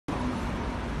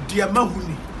dear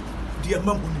Mahuni,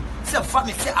 say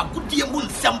funny, say a good dear moon,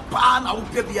 some pan, I will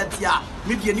pay the idea,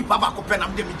 maybe any papa pen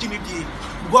and the virginity,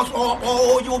 because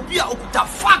you'll be able to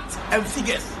facts and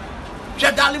figures.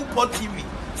 Darling Port TV,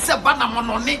 say Banna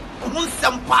Monone, who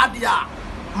some padia,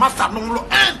 Master Nolo,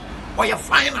 and or your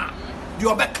final,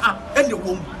 your Becca and the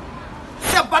womb.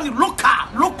 Say Banny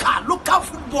local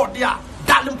football there,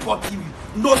 Darling Port TV,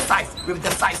 no size with the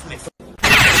sizeness.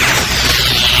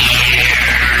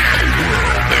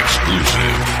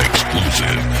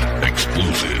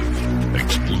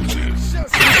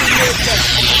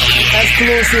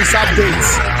 Exclusive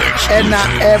updates.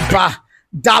 Ever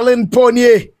Darling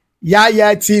Pony,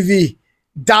 Yaya TV,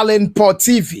 Darling Port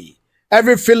TV.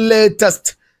 Everything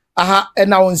latest.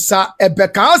 Announcer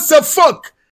Ebeka say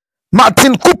fuck.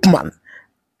 Martin Koopman,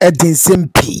 Edin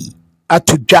Simpi,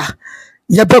 Atuja.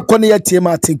 Yabekone yati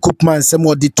Martin Koopman se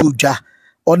mo di tuja.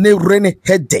 One rainy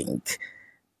heading.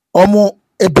 Omo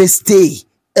ebe stay.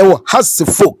 Ewo has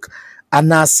folk.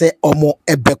 Anase omo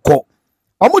ebeko.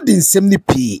 Omo di nsem ni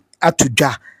pi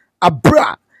atuja.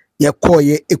 Abra ye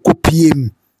koye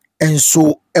ekopiem.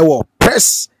 Enso ewo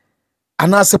press.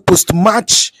 Anase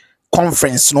post-match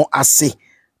conference no ase.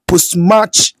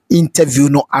 Post-match interview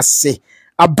no ase.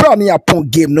 Abra ni yapon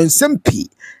game no nsem pi.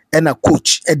 Ena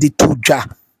coach edi tuja.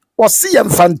 Wasi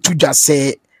yemfan tuja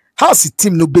se. House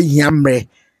team no be yamre.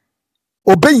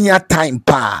 Obe ya time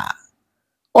pa.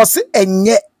 Wasi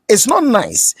enye. It's not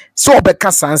nice. So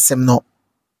Obeka Sansem no.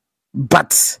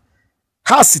 But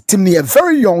has a team a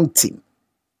very young team.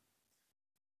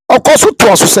 Of course,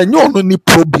 to us say no any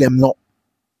problem no.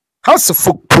 Has a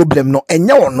folk problem no and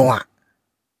no.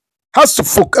 Has to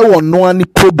folk no any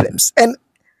problems and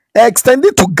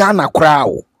extended to Ghana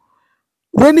crowd.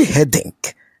 When he heading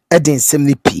Edin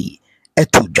Semni P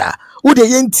etuja. Ude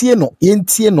yentie no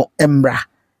emra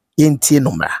yentie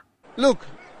no mra. Look,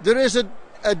 there is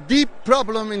a deep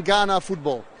problem in Ghana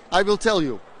football. I will tell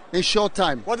you in short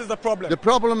time. What is the problem? The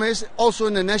problem is also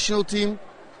in the national team,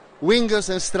 wingers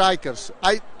and strikers.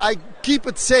 I keep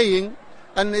it saying,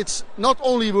 and it's not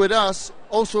only with us,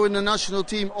 also in the national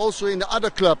team, also in the other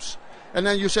clubs. And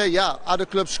then you say, yeah, other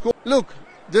clubs score. Look,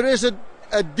 there is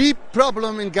a deep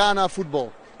problem in Ghana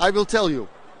football. I will tell you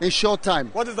in short time.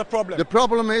 What is the problem? The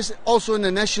problem is also in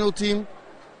the national team,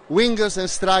 wingers and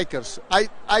strikers. I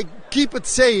keep it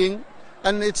saying,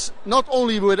 and it's not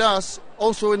only with us,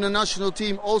 also in the national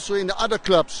team, also in the other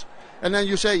clubs. And then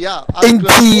you say, yeah.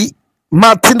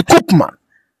 Martin Koopman.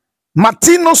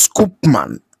 Martinus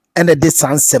Koopman. And the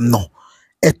Sansem no.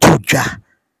 Etuja.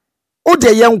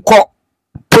 Ode yanko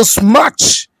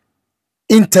post-match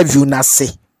interview na se.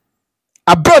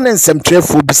 Abron nsem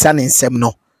trefo bisa ne nsem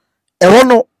no. Ewo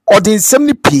no ode nsem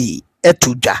ni pi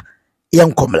etuja.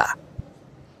 Yankomla.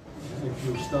 If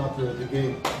you start the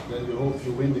game, then you hope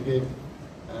you win the game.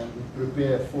 And we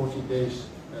prepare 40 days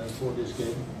for this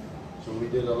game. So we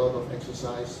did a lot of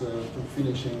exercise to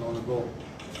finishing on the goal.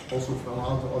 Also from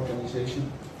our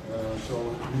organization.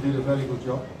 So we did a very good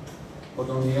job. But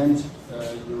on the end,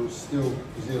 you still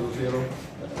 0-0.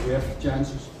 We have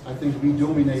chances. I think we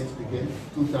dominate the game.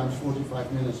 2 times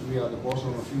 45 minutes, we are the boss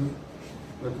on the field.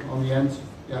 But on the end,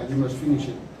 yeah, you must finish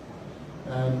it.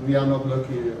 And we are not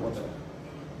lucky whatever.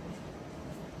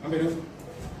 Ampadu,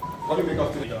 what do you make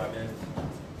of today?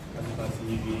 As you can see,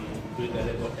 we create a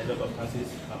lot of chances.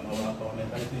 Our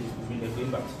mentality is to win the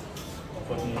game, but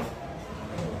unfortunately,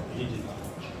 we did not.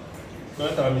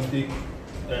 Correct our mistakes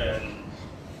and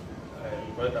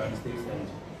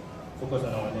focus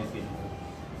on our next game.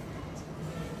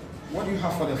 What do you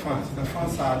have for the fans? The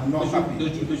fans are not happy.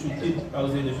 They should keep, I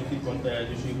would say they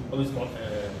should always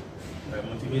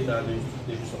motivate us,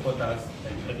 they should support us,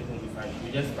 and everything will be fine.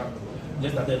 We just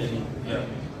started the game. Yeah.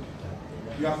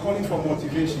 You are calling for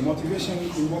motivation. Motivation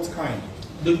in what kind?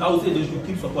 I would say they should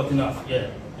keep supporting us.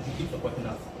 Yeah, they should keep supporting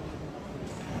us.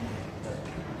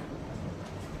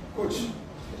 Coach,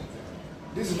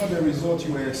 this is not the result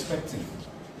you were expecting.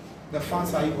 The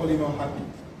fans are equally not happy.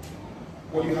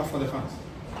 What do you have for the fans?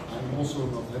 I'm also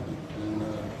not happy. And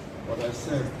what I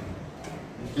said,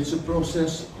 it's a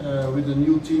process with a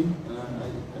new team.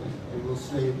 I will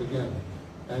say it again.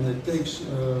 And it takes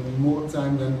more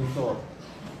time than we thought.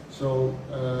 So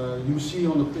you see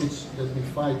on the pitch that we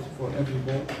fight for every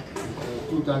ball.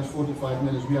 2 times 45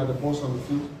 minutes, we are the boss on the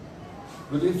field.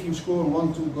 But if you score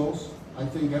 1-2 goals, I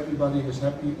think everybody is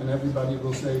happy and everybody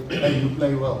will say, hey, you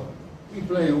play well. We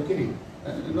play okay,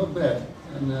 not bad.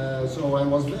 And so I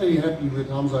was very happy with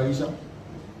Hamza Isa.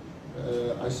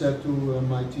 I said to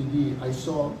my TD, I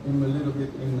saw him a little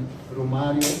bit in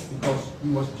Romario because he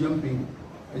was jumping.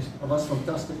 It was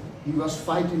fantastic. He was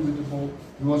fighting with the ball.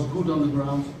 He was good on the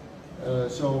ground.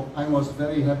 So I was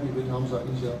very happy with Hamza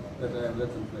Isa that I have let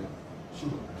him play.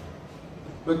 Sure.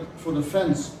 But for the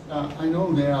fans, I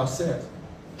know they are sad.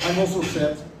 I'm also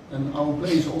sad, and our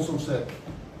players also sad.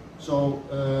 So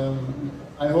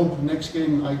I hope next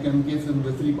game I can give them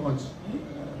the 3 points.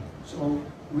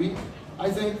 I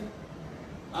think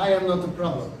I am not the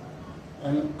problem,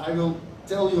 and I will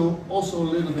tell you also a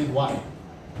little bit why.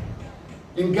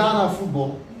 In Ghana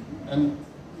football, and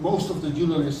most of the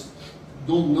journalists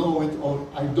don't know it, or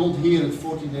I don't hear it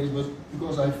 14 days, but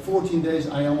because 14 days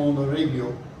I am on the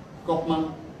radio,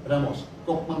 Koopman, Ramos,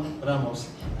 Koopman, Ramos.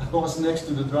 I was next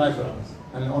to the driver,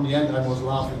 and on the end I was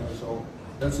laughing, so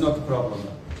that's not the problem.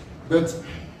 But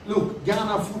look,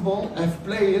 Ghana football have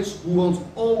players who won't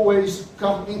always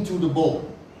come into the ball.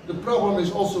 The problem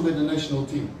is also with the national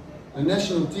team. The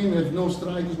national team have no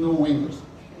strikers, no wingers.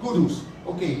 Kudus,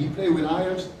 okay, he play with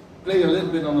Ajax, play a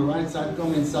little bit on the right side,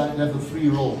 come inside, have a free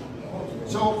role.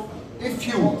 So if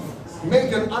you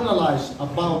make an analysis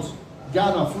about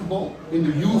Ghana football in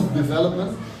the youth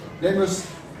development, they must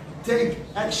take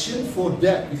action for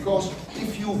that, because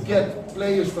if you get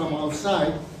players from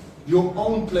outside, your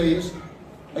own players,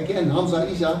 again Hamza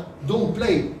Isa, don't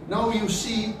play. Now you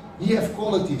see he have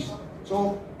qualities.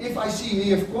 So if I see he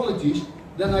have qualities,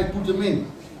 then I put them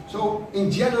in. So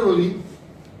in generally,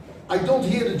 I don't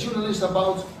hear the journalists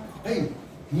about, hey,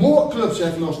 more clubs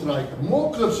have no striker,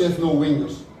 more clubs have no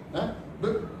wingers.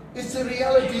 But it's the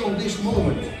reality on this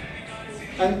moment.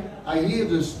 And I hear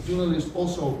this journalist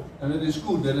also, and it is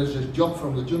good that there's a job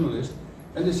from the journalist,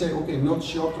 and they say, okay, not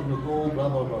shot on the goal, blah,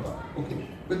 blah, blah, blah. Okay,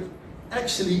 but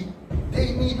actually,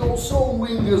 they need also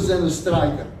wingers and a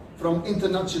striker from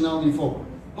international niveau.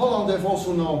 Holland have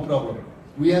also no problem.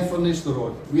 We have Van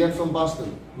Nistelrooy, we have Van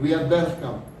Basten, we have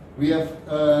Bergkamp, we have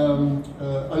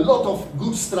a lot of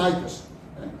good strikers.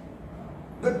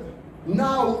 But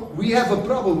now we have a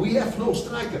problem, we have no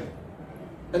striker.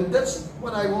 And that's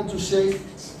what I want to say.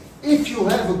 If you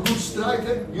have a good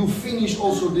striker, you finish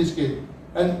also this game.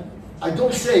 And I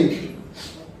don't say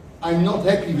I'm not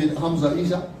happy with Hamza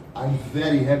Isa. I'm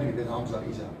very happy with Hamza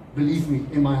Isa. Believe me,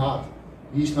 in my heart.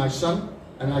 He's my son,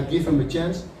 and I give him a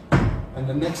chance. And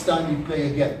the next time we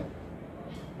play again.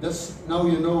 That's, now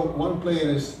you know, one player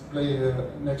is play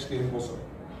next game also.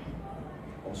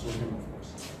 Also him, of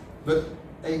course. But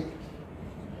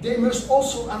they must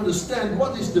also understand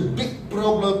what is the big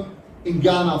problem in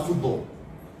Ghana football.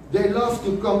 They love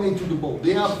to come into the ball.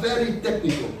 They are very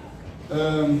technical.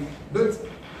 But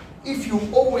if you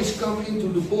always come into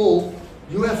the ball,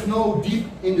 you have no deep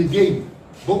in the game.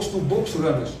 Box-to-box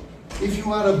runners. If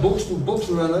you are a box-to-box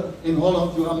runner in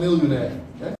Holland, you are a millionaire.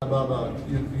 Yeah?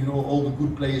 You know all the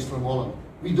good players from Holland.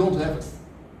 We don't have it.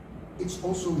 It's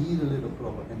also here a little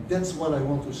problem. And that's what I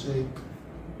want to say.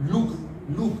 Look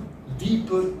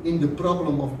deeper in the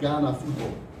problem of Ghana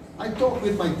football. I talked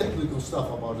with my technical staff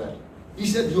about that. He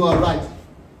said, you are right.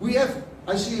 We have,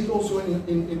 I see it also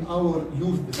in our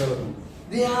youth development.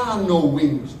 There are no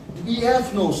wingers. We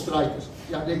have no strikers.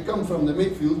 Yeah, they come from the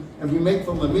midfield, and we make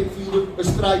from the midfielder a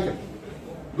striker.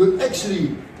 But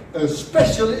actually, a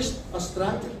specialist, a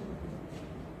striker,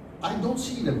 I don't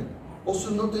see them.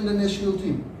 Also not in the national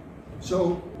team.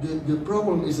 So the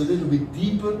problem is a little bit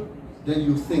deeper than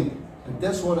you think. And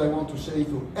that's what I want to say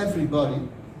to everybody.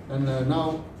 And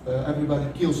now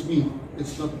everybody kills me.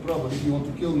 It's not a problem. If you want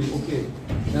to kill me, okay.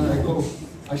 Then I go.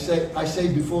 I say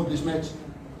before this match,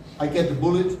 I get the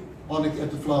bullet, or I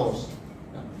get the flowers.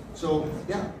 Yeah. So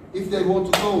yeah, if they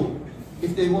want to go,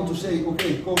 if they want to say,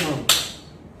 okay, Koopman,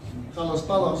 Galas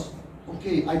Palas,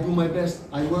 okay, I do my best.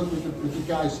 I work with the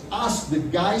guys. Ask the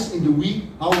guys in the week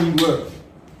how we work.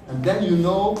 And then you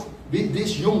know, with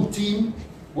this young team,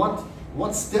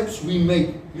 what steps we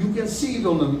make. You can see it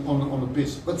on the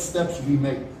pitch, what steps we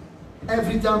make.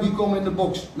 Every time we come in the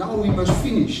box, now we must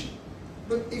finish.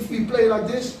 But if we play like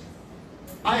this,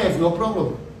 I have no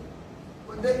problem.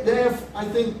 But they have, I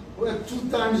think, 2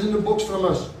 times in the box from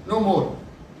us, no more.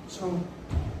 So,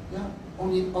 yeah,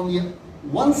 on the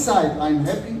one side I'm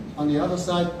happy, on the other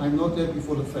side I'm not happy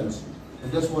for the fans.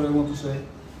 And that's what I want to say,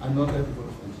 I'm not happy for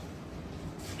the fans.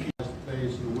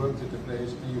 Players, you work with the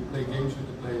players, and you play games with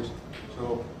the players.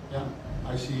 So yeah,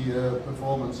 I see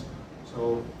performance.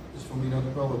 So it's for me not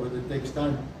a problem, but it takes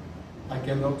time. I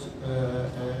cannot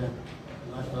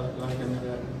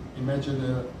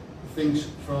imagine things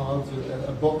from out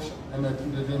a box and I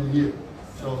put it in here.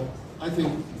 So I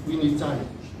think we need time.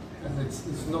 And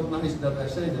it's not nice that I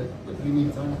say that, but we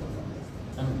need time.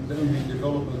 And then we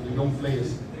develop the young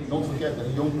players. Don't forget the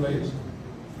young players.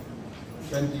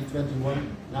 20,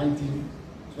 21, 19,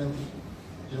 20,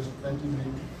 just 20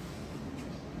 maybe.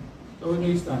 So it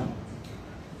needs time.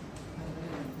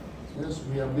 Yes,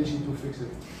 we are busy to fix it.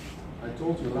 I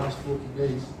told you last 40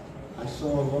 days, I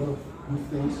saw a lot of good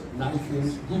things, nice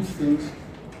things, good things,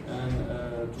 and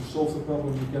to solve the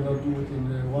problem, you cannot do it in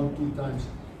 1-2 times,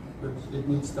 but it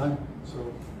needs time.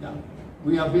 So, yeah,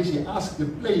 we are busy. Ask the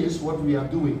players what we are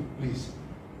doing, please.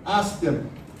 Ask them.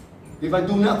 If I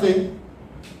do nothing,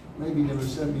 maybe they will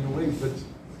send me away, but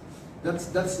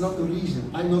that's not the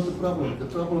reason. I'm not the problem. The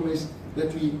problem is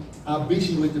that we are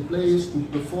busy with the players to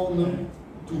perform them,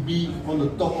 to be on the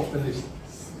top of the list.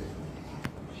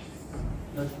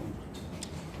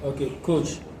 Okay,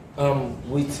 coach.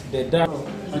 With the data,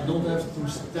 I don't have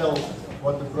to tell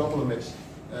what the problem is.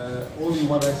 Only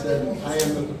what I said. I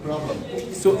am not the problem.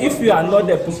 so if you are not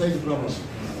the Say the problem.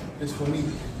 It's for me.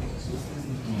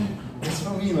 It's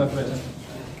for me, my friend.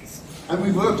 And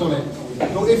we work on it.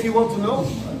 So if you want to know,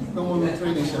 come on the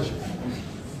training session.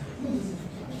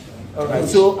 all right.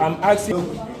 So I'm asking.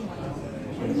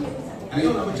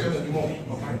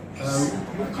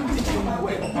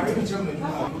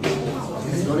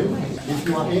 Sorry? If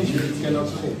you are injured, you cannot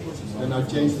play. Then I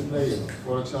change the player.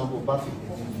 For example, Buffy,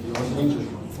 he was injured.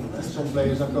 Some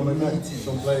players are coming back,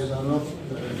 some players are not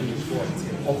in the squad.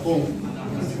 Or Pong,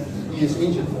 he is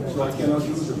injured, so I cannot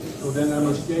use him. So then I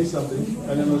must change something,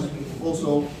 and I must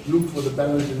also look for the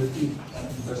balance in the team.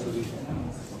 That's the reason.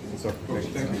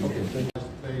 Thank you. Okay.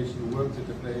 Players, you work with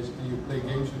the players, and you play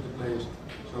games with the players.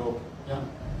 So yeah,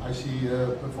 I see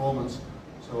performance.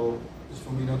 So it's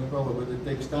for me not a problem, but it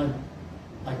takes time.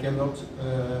 I cannot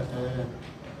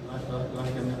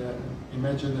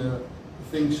imagine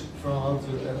things from out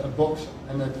a box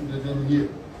and I put it in here.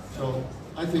 So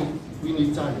I think we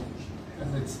need time,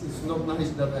 and it's not nice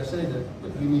that I say that,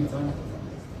 but we need time.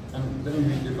 And then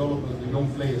we develop the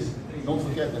young players. Don't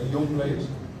forget that young players.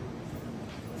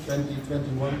 20,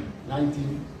 21,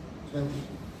 19, 20,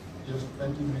 just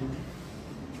 23.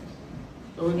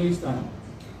 So it needs time.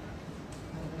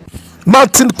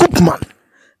 Martin Koopman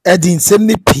Edin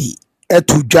Semni P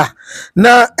Etuja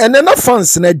na enena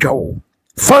fans na dwawo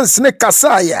fans ne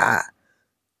kasaya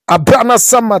Abrana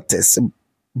Samates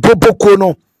Boboko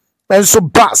no enso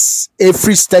bus a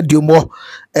free stadium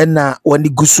na wani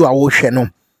gusu a wo hwe no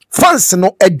fans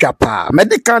no edwapa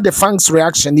medical the fans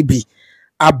reaction ni bi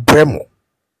abremo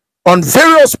on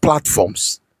various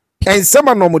platforms and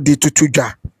some no mo di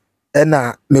tutuja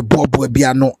na me bobo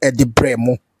bia no e de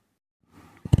bremo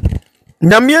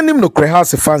Nyamianim no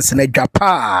House fans na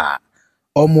Japa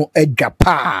omo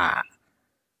Japa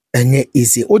enye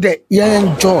easy o de you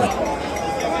enjoy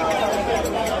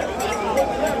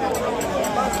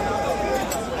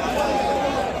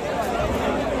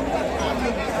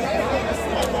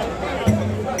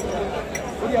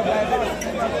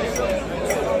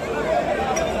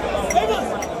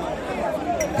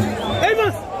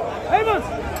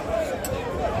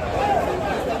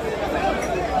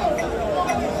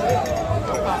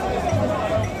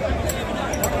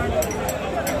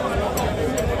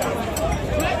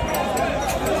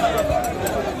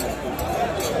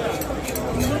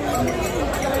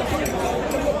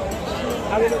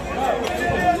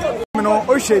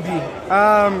Oshedi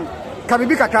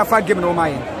Kabibi Kakafa game no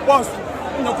mind. Boss,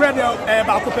 no credit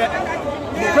Bakupe.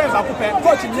 No credit Bakupe.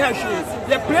 Coach in here,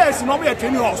 the players normally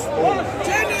training us.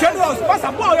 Training us, what's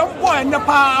a boy and the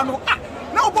pano.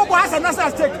 Now, Bobo has a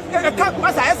national stake. A cup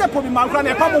was a essay my grand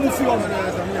and Pamo Film.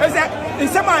 In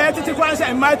some entity grants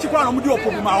and my chicken on Mudio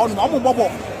my own Bobo.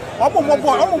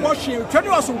 Almost watching,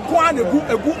 training us on Kwan, a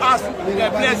good ass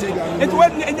blessing. It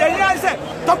went in the year I said,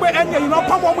 talk with any, you know,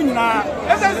 Pamo Munina.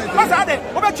 What's that?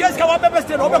 Over Cheska, over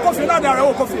Bested, over coffee, not their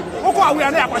own coffee. Oko, we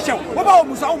are never show. Over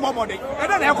Musa, Momody.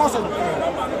 And then I was on.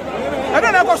 And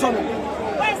then I was on.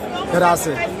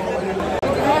 Gracias.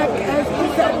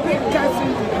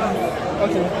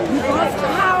 Okay. Because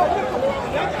how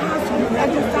we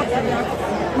register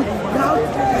without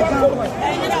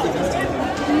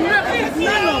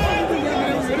none of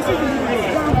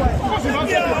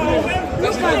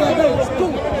look at the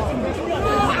two.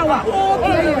 Our old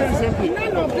players,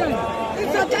 none of them.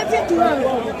 It's a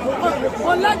 30-12.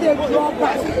 Only they draw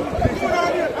back.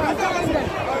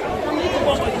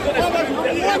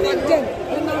 I'm warning them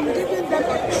and I'm giving them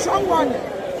someone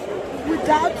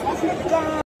without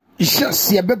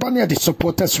yes, yeah, bebania the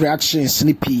supporters reaction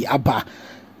snippy aba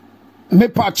me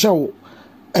pacho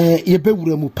ye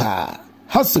bewura mu pa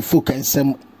has the folk and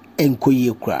some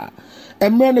enkoye kra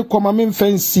emre ne koma me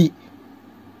fancy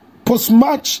post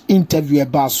match interview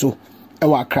baso e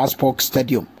wa Craspark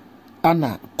Stadium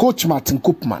ana coach Martin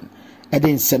Koopman e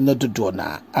den sem no dodo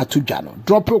na atudwa no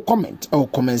drop your comment or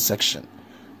comment section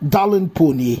Darling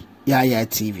Pony Yaya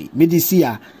TV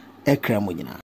medisia ekra mo nyina